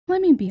Let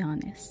me be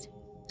honest.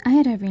 I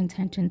had every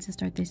intention to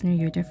start this new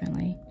year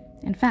differently.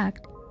 In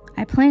fact,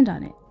 I planned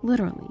on it,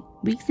 literally,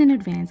 weeks in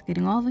advance,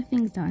 getting all the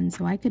things done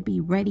so I could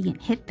be ready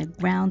and hit the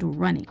ground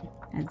running,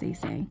 as they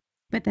say.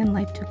 But then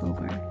life took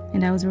over,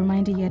 and I was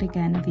reminded yet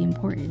again of the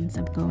importance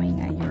of going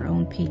at your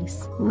own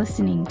pace,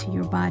 listening to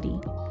your body,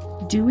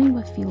 doing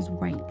what feels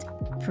right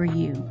for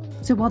you.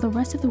 So while the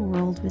rest of the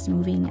world was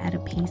moving at a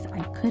pace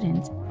I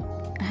couldn't,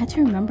 I had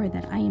to remember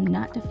that I am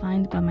not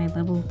defined by my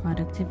level of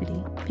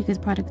productivity, because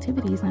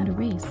productivity is not a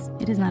race.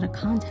 It is not a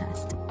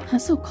contest.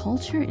 Hustle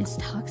culture is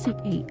toxic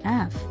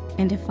AF,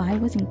 and if I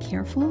wasn't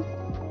careful,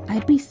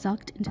 I'd be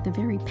sucked into the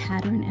very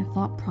pattern and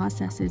thought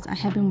processes I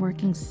had been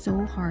working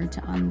so hard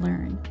to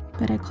unlearn.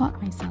 But I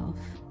caught myself.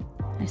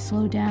 I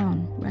slowed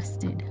down,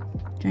 rested,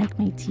 drank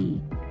my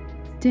tea,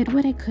 did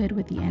what I could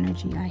with the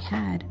energy I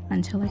had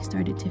until I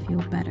started to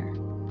feel better.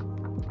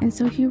 And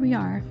so here we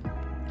are,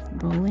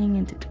 rolling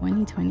into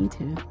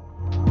 2022.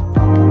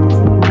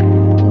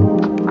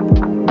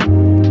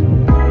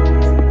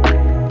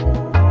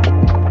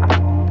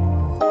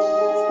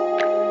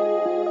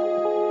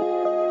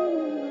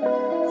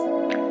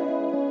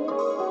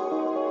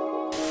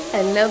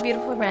 Hello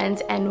beautiful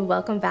friends, and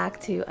welcome back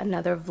to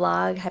another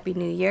vlog. Happy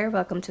New Year.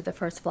 Welcome to the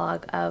first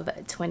vlog of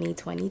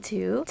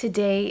 2022.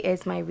 Today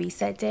is my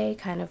reset day,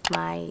 kind of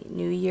my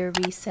New Year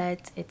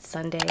reset. It's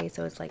Sunday,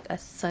 so it's like a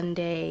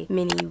Sunday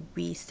mini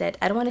reset.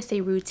 I don't want to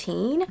say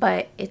routine,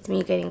 but it's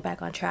me getting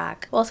back on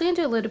track. We're also gonna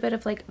do a little bit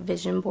of like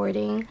vision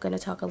boarding. I'm gonna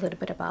talk a little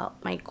bit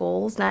about my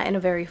goals, not in a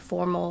very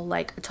formal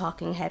like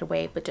talking head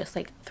way, but just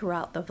like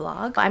throughout the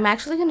vlog. I'm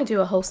actually gonna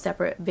do a whole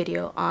separate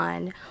video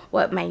on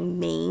what my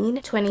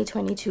main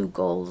 2022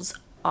 goals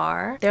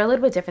are. They're a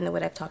little bit different than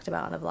what I've talked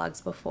about on the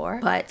vlogs before,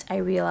 but I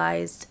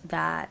realized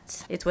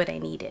that it's what I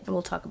needed, and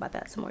we'll talk about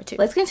that some more too.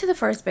 Let's get into the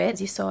first bit.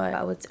 As you saw,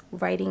 I was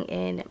writing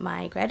in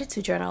my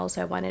gratitude journal,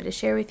 so I wanted to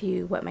share with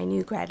you what my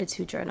new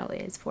gratitude journal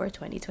is for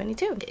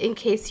 2022. In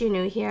case you're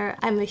new here,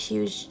 I'm a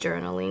huge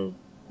journaling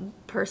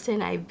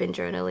person. I've been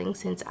journaling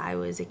since I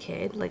was a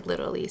kid, like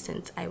literally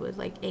since I was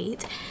like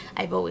 8.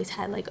 I've always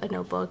had like a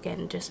notebook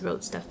and just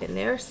wrote stuff in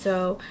there.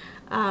 So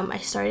I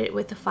started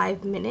with the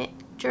 5-minute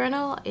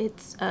journal.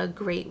 It's a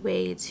great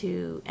way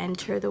to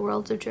enter the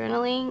world of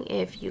journaling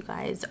if you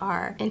guys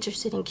are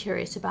interested and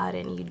curious about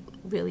it and you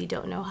really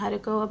don't know how to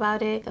go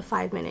about it. The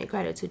 5-minute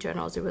gratitude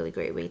journal is a really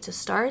great way to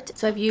start.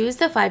 So I've used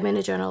the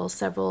 5-minute journal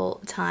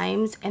several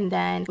times, and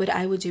then what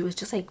I would do is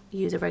just like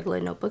use a regular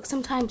notebook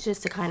sometimes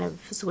just to kind of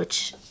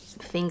switch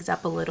things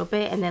up a little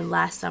bit. And then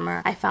last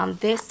summer I found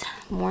this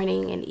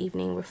morning and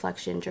evening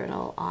reflection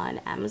journal on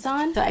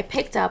Amazon. So I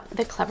picked up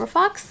the Clever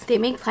Fox. They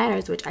make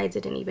planners, which I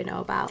didn't even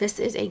know about. This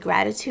is a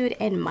gratitude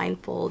and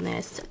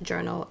mindfulness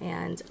journal,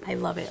 and I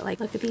love it. Like,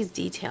 look at these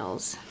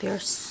details. They're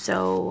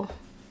so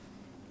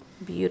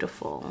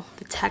beautiful.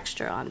 The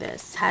texture on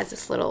this has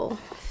this little,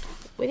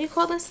 what do you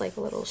call this? Like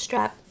a little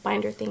strap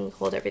binder thing,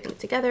 hold everything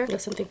together.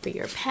 There's something for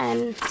your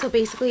pen. So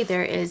basically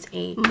there is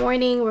a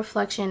morning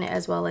reflection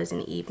as well as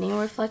an evening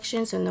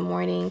reflection. So in the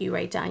morning you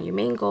write down your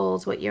main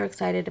goals, what you're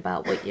excited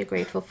about, what you're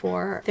grateful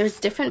for. There's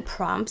different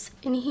prompts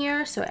in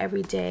here, so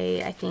every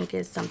day I think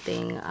is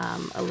something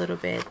a little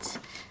bit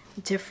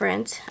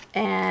different,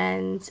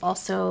 and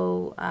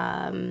also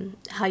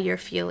how you're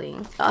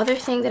feeling. The other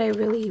thing that I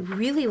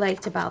really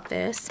liked about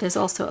this, there's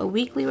also a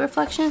weekly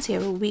reflection. So you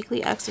have a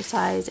weekly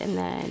exercise and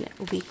then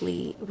a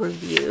weekly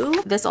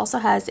review. This also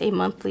has a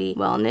monthly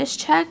wellness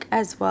check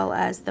as well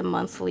as the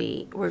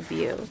monthly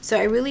review. So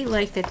I really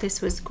like that this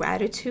was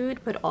gratitude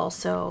but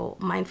also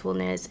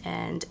mindfulness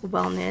and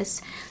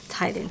wellness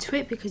tied into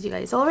it, because you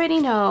guys already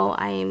know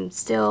I am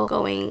still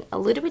going a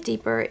little bit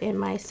deeper in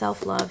my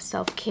self-love,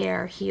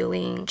 self-care,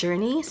 healing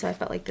journey. So I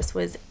felt like this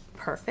was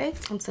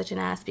perfect. I'm such an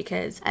ass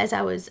because as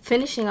I was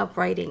finishing up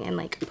writing and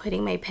like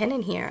putting my pen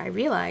in here, I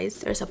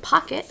realized there's a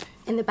pocket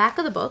in the back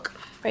of the book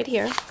right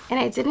here, and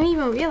I didn't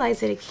even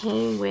realize that it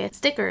came with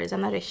stickers. I'm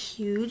not a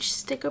huge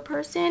sticker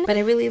person, but I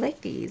really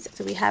like these.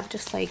 So we have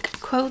just like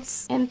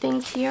quotes and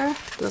things here.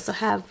 We also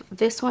have,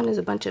 this one is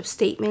a bunch of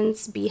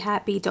statements: be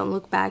happy, don't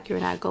look back, you're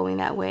not going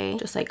that way.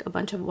 Just like a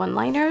bunch of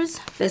one-liners.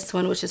 This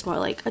one, which is more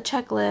like a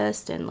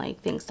checklist and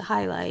like things to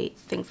highlight,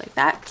 things like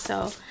that.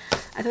 So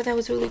I thought that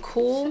was really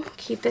cool.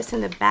 Keep this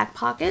in the back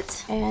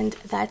pocket, and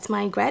that's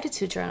my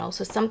gratitude journal.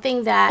 So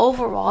something that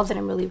overall that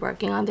I'm really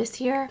working on this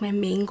year, my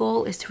main goal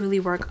is to really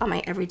work on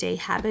my everyday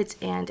habits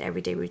and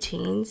everyday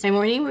routines. My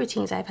morning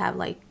routines I've had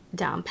like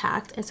down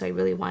packed, and so I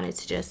really wanted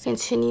to just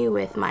continue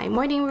with my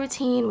morning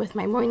routine, with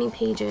my morning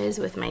pages,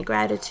 with my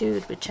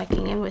gratitude, with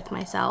checking in with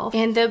myself.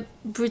 And the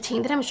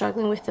routine that I'm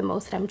struggling with the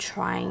most, that I'm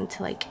trying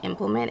to like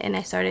implement, and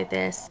I started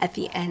this at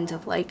the end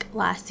of like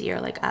last year,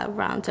 like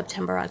around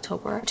September,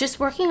 October, just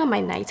working on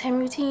my nighttime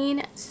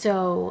routine.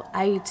 So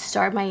I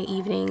start my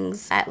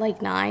evenings at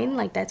like 9,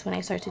 like that's when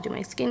I start to do my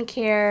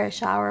skincare,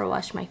 shower,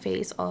 wash my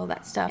face, all of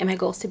that stuff. And my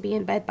goal is to be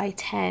in bed by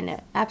 10,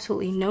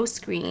 absolutely no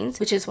screens,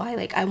 which is why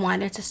like I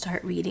wanted to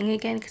start reading reading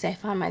again, because I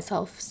found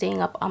myself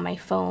staying up on my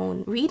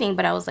phone reading,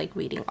 but I was like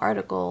reading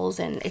articles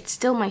and it's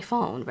still my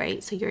phone,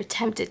 right? So you're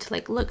tempted to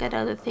like look at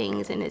other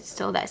things and it's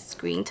still that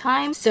screen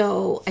time.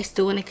 So I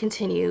still want to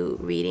continue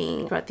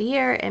reading throughout the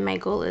year, and my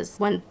goal is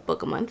 1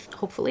 book a month,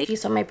 hopefully. If you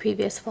saw my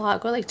previous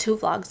vlog, or like 2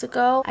 vlogs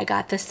ago, I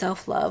got the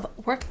self-love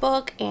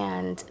workbook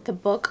and the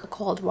book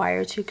called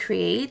Wired to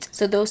Create.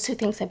 So those 2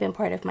 things have been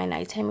part of my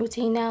nighttime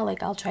routine now.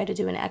 Like I'll try to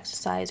do an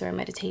exercise or a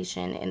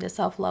meditation in the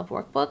self-love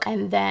workbook,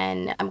 and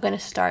then I'm gonna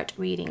start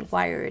reading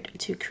Wired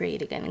to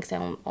Create again because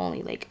I'm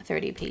only like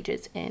 30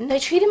 pages in. I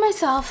treated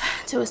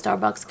myself to a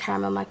Starbucks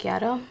caramel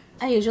macchiato.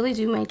 I usually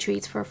do my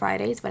treats for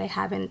Fridays, but I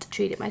haven't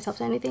treated myself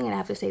to anything, and I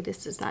have to say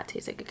this does not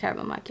taste like a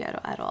caramel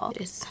macchiato at all.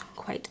 It is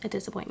quite a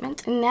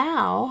disappointment.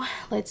 Now,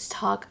 let's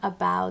talk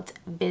about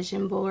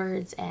vision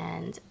boards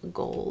and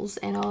goals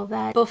and all of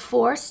that.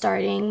 Before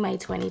starting my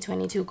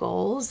 2022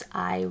 goals,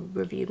 I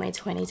reviewed my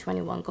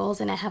 2021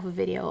 goals, and I have a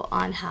video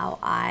on how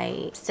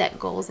I set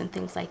goals and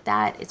things like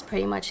that. It's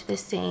pretty much the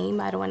same.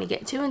 I don't want to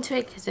get too into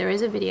it because there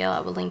is a video.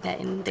 I will link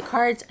that in the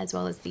cards as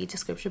well as the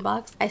description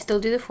box. I still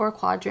do the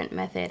 4-quadrant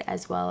method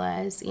as well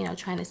as, you know,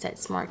 trying to set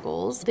smart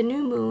goals. The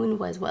new moon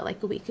was what,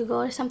 like a week ago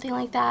or something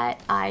like that.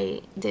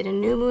 I did a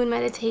new moon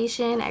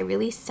meditation. I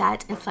really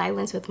sat in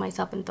silence with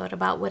myself and thought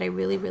about what I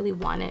really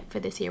wanted for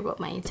this year, what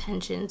my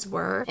intentions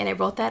were, and I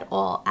wrote that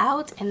all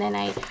out. And then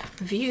I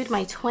viewed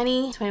my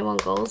 2021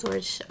 goals,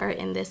 which are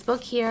in this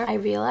book here. I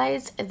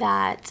realized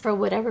that for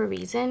whatever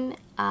reason,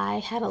 I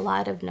had a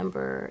lot of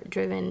number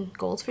driven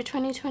goals for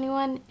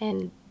 2021,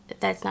 and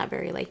that's not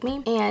very like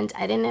me, and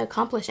I didn't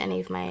accomplish any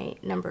of my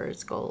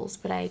numbers goals,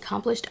 but I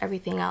accomplished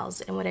everything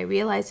else. And what I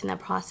realized in that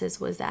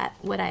process was that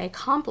what I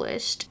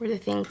accomplished were the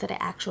things that I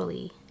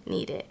actually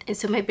needed. And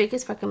so my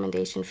biggest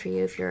recommendation for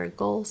you, if you're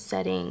goal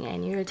setting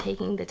and you're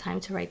taking the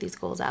time to write these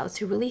goals out, is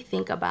to really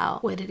think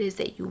about what it is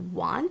that you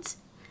want,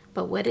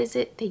 but what is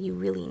it that you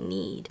really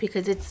need?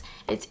 Because it's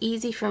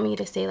easy for me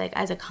to say, like,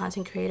 as a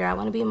content creator, I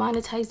want to be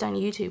monetized on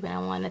YouTube and I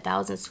want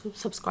 1,000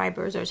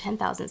 subscribers or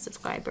 10,000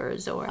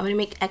 subscribers, or I want to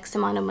make X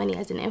amount of money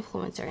as an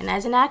influencer. And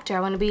as an actor,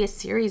 I want to be a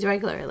series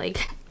regular.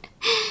 Like,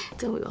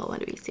 don't we all want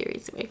to be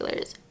series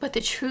regulars? But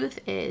the truth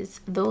is,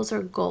 those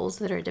are goals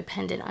that are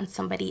dependent on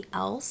somebody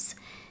else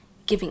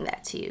giving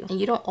that to you, and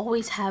you don't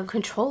always have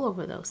control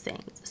over those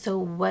things. So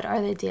what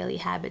are the daily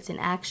habits and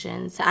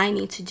actions that I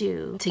need to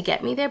do to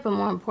get me there? But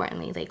more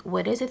importantly, like,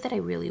 what is it that I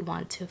really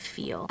want to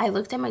feel? I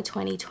looked at my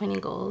 2020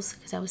 goals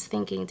because I was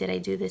thinking, did I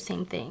do the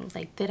same thing?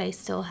 Like, did I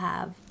still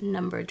have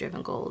number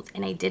driven goals?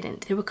 And I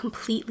didn't. They were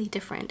completely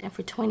different. And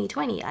for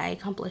 2020, I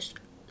accomplished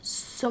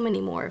so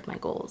many more of my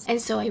goals. And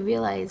so I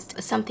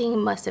realized something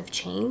must have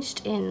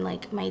changed in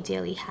like my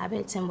daily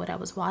habits and what I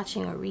was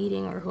watching or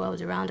reading or who I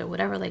was around or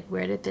whatever. Like,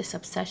 where did this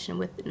obsession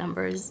with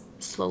numbers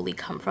slowly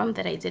come from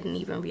that I didn't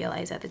even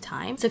realize at the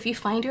time? So if you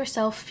find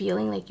yourself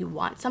feeling like you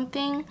want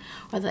something,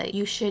 or that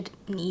you should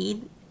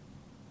need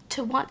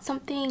to want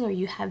something, or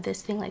you have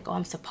this thing like, oh,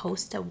 I'm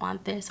supposed to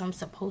want this, or I'm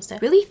supposed to,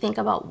 really think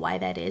about why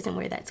that is and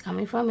where that's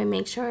coming from, and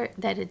make sure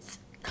that it's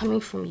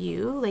coming from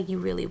you, like you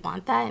really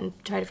want that, and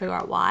try to figure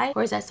out why.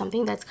 Or is that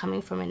something that's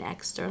coming from an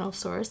external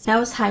source? Now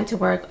it's time to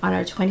work on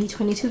our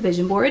 2022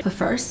 vision board. But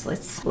first,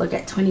 let's look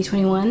at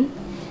 2021.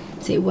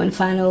 Say one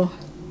final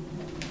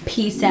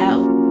peace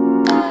out.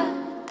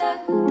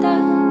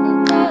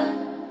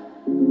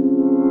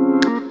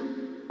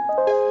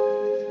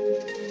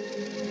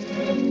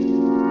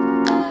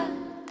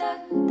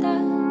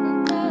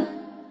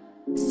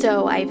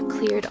 So I've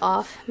cleared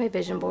off my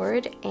vision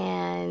board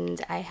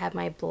and I have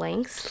my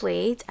blank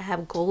slate. I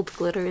have gold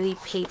glittery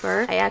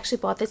paper. I actually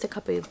bought this a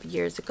couple of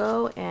years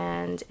ago,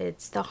 and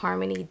it's the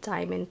Harmony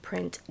Diamond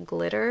Print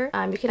Glitter.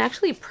 You can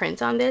actually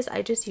print on this.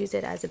 I just use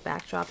it as a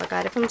backdrop. I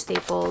got it from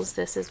Staples.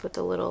 This is what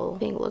the little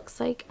thing looks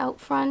like out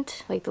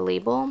front, like the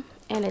label.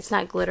 And it's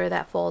not glitter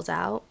that falls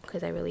out,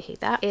 because I really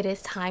hate that. It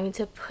is time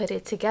to put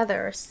it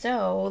together.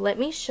 So let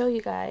me show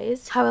you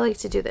guys how I like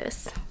to do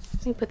this.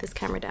 Let me put this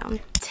camera down.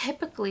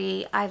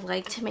 Typically, I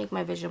like to make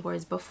my vision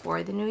boards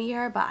before the new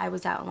year, but I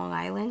was out on Long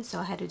Island, so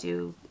I had to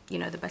do, you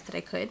know, the best that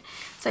I could.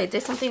 So I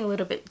did something a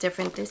little bit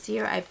different this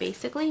year. I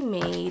basically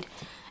made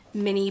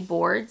mini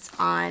boards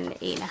on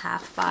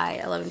 8.5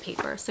 by 11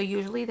 paper. So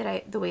usually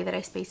the way that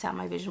I space out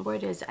my vision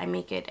board is I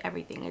make it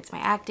everything. It's my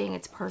acting,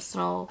 it's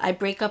personal. I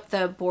break up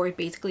the board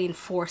basically in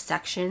 4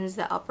 sections: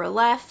 the upper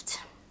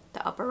left,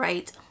 the upper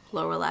right,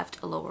 lower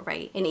left, lower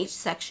right, and each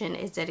section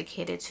is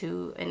dedicated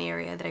to an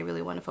area that I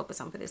really want to focus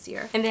on for this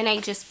year. And then I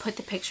just put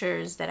the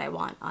pictures that I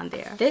want on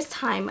there. This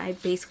time I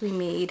basically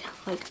made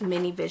like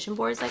mini vision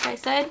boards, like I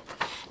said,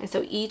 and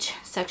so each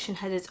section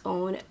has its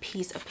own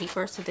piece of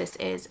paper. So this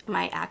is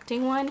my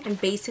acting one, and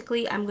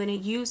basically I'm going to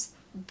use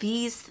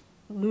these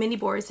mini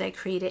boards that I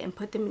created and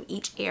put them in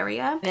each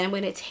area. Then I'm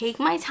going to take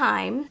my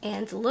time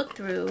and look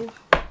through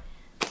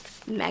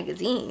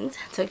magazines.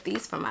 Took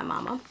these from my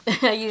mama.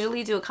 I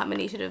usually do a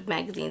combination of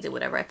magazines and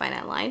whatever I find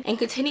online, and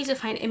continue to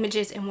find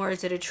images and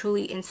words that are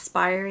truly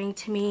inspiring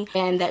to me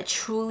and that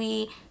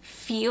truly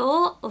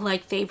feel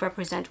like they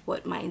represent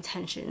what my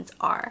intentions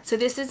are. So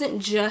this isn't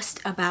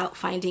just about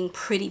finding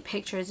pretty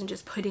pictures and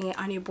just putting it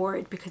on your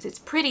board because it's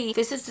pretty.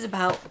 This is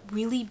about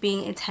really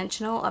being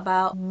intentional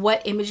about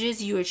what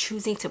images you are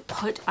choosing to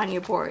put on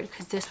your board,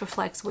 because this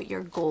reflects what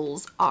your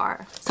goals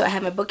are. So I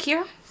have my book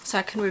here so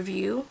I can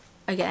review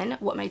again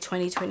what my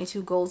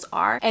 2022 goals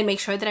are and make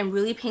sure that I'm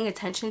really paying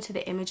attention to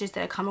the images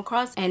that I come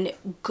across and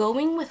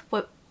going with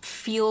what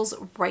feels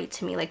right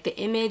to me. Like the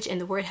image and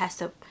the word has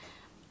to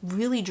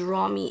really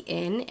draw me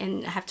in,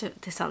 and I have to,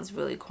 this sounds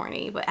really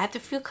corny, but I have to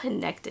feel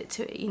connected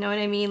to it, you know what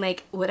I mean?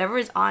 Like whatever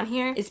is on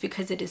here is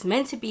because it is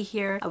meant to be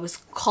here. I was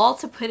called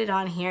to put it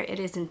on here. It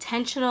is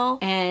intentional,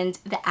 and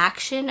the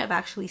action of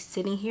actually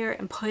sitting here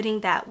and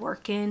putting that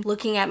work in,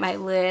 looking at my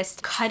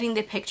list, cutting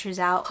the pictures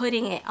out,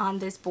 putting it on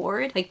this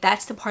board, like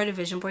that's the part of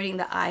vision boarding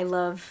that I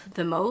love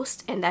the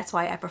most, and that's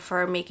why I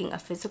prefer making a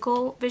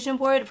physical vision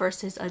board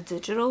versus a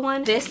digital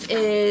one. This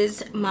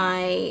is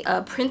my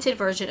printed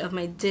version of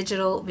my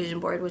digital vision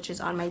board, which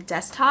is on my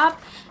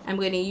desktop. I'm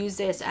going to use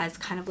this as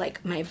kind of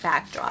like my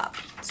backdrop.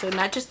 So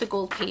not just the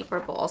gold paper,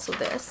 but also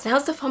this.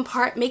 Now's the fun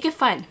part. Make it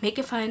fun. Make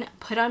it fun.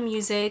 Put on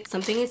music,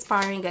 something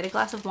inspiring, get a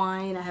glass of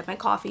wine. I have my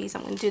coffee, so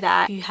I'm going to do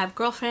that. If you have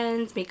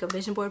girlfriends, make a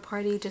vision board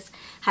party. Just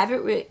have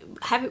it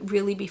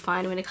really be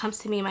fun. When it comes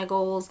to me and my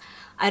goals,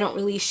 I don't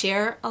really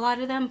share a lot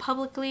of them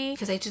publicly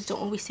because I just don't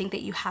always think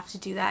that you have to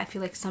do that. I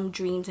feel like some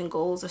dreams and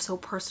goals are so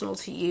personal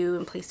to you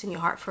and placed in your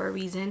heart for a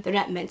reason. They're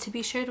not meant to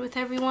be shared with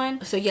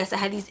everyone. So yes, I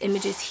have these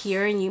images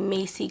here and you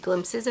may see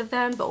glimpses of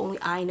them, but only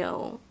I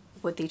know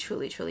what they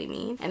truly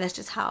mean. And that's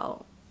just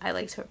how I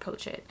like to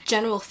approach it.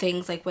 General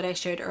things like what I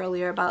shared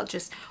earlier about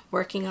just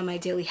working on my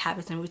daily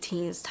habits and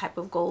routines type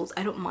of goals,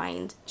 I don't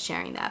mind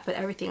sharing that, but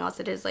everything else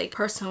that is like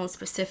personal and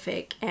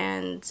specific,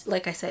 and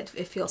like I said,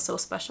 it feels so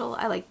special,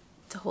 I like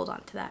to hold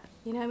on to that,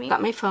 you know what I mean?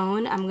 Got my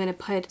phone. I'm gonna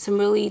put some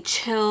really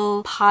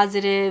chill,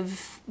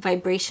 positive,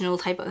 vibrational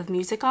type of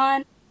music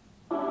on.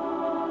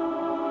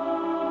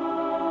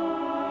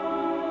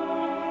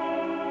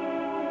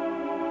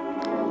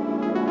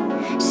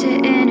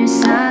 Sitting in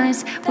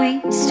silence,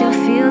 we still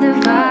feel the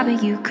vibe,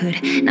 and you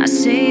could not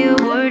say a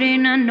word,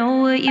 and I know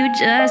what you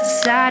just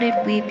decided.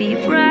 We'd be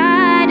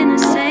right in the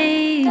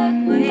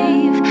same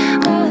wave.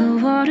 All the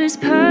water's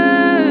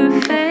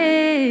perfect,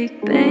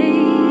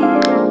 babe.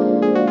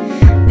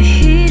 The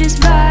heat is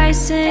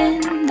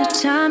rising, the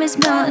time is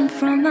melting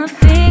from my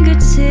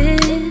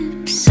fingertips.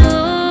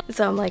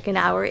 So I'm like an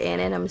hour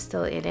in and I'm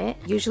still in it.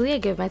 Usually I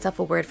give myself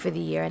a word for the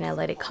year and I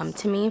let it come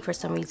to me. For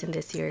some reason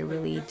this year it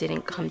really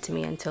didn't come to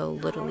me until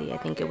literally, I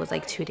think it was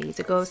like 2 days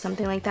ago,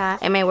 something like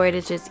that. And my word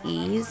is just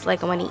ease.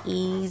 Like I want to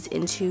ease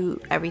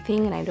into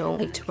everything, and I don't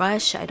like to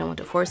rush. I don't want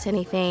to force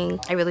anything.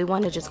 I really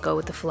want to just go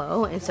with the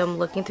flow. And so I'm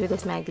looking through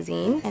this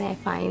magazine and I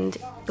find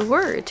the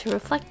word to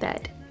reflect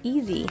that.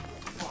 Easy.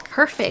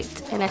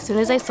 Perfect. And as soon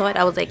as I saw it,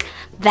 I was like,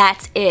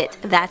 that's it.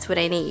 That's what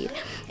I need.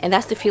 And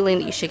that's the feeling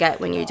that you should get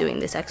when you're doing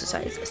this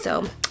exercise.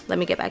 So let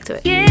me get back to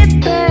it. Get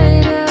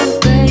better,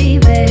 baby.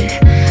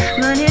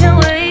 Running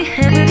away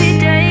every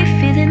day,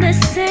 feeling the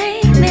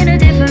same in a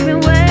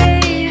different way.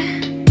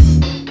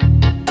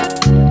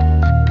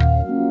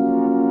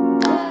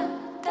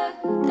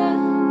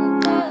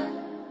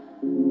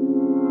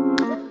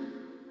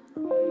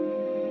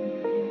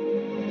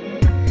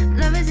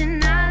 Love is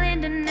an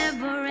island, a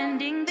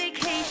never-ending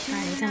vacation.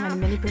 Alright, I'm on a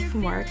mini break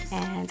from work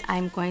and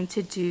I'm going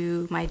to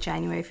do my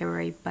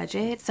January-February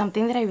budget.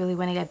 Something that I really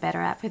want to get better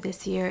at for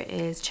this year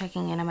is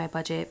checking in on my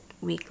budget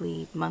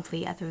weekly,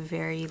 monthly at the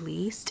very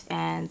least,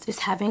 and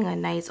just having a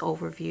nice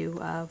overview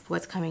of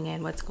what's coming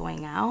in, what's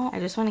going out. I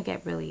just want to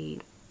get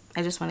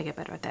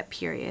better at that,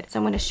 period. So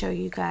I'm going to show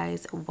you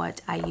guys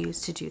what I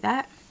use to do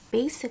that.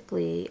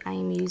 Basically,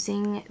 I'm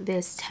using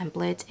this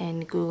template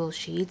in Google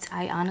Sheets.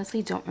 I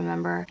honestly don't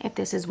remember if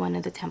this is one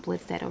of the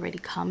templates that already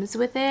comes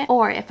with it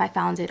or if I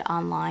found it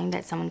online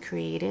that someone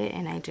created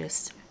and I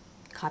just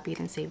copied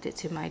and saved it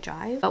to my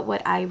drive. But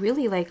what I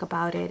really like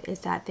about it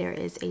is that there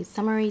is a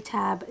summary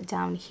tab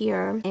down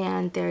here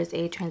and there's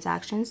a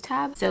transactions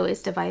tab. So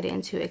it's divided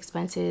into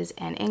expenses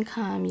and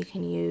income. You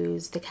can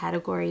use the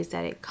categories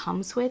that it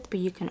comes with, but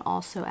you can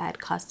also add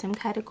custom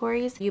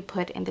categories. You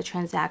put in the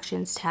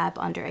transactions tab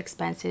under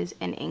expenses,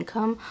 and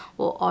income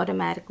will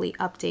automatically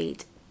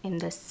update in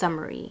the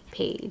summary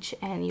page,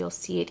 and you'll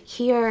see it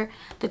here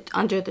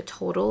under the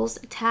totals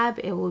tab.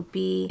 It will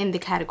be in the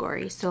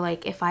category. So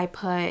like if I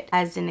put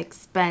as an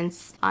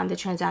expense on the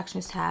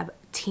transactions tab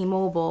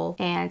T-Mobile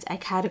and I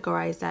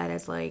categorize that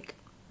as like,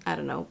 I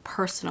don't know,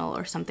 personal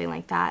or something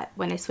like that,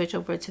 when I switch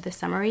over to the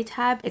summary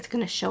tab, it's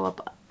going to show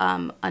up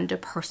under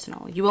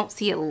personal. You won't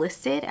see it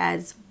listed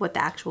as what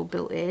the actual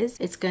bill is.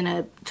 It's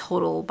gonna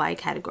total by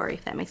category,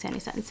 if that makes any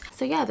sense.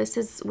 So yeah, this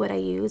is what I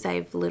use.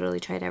 I've literally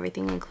tried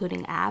everything,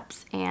 including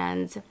apps,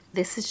 and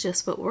this is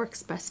just what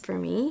works best for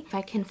me. If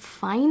I can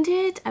find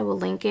it, I will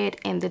link it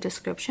in the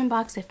description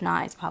box. If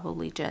not, it's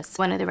probably just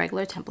one of the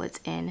regular templates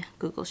in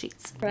Google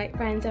Sheets. All right,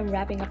 friends, I'm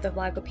wrapping up the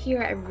vlog up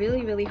here. I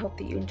really hope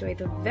that you enjoyed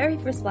the very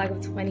first vlog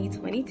of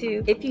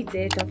 2022. If you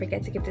did, don't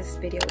forget to give this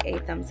video a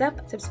thumbs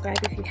up, subscribe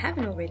if you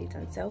haven't already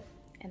done so,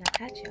 and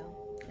I'll catch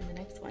y'all in the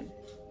next one.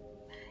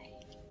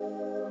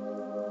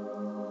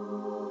 Bye.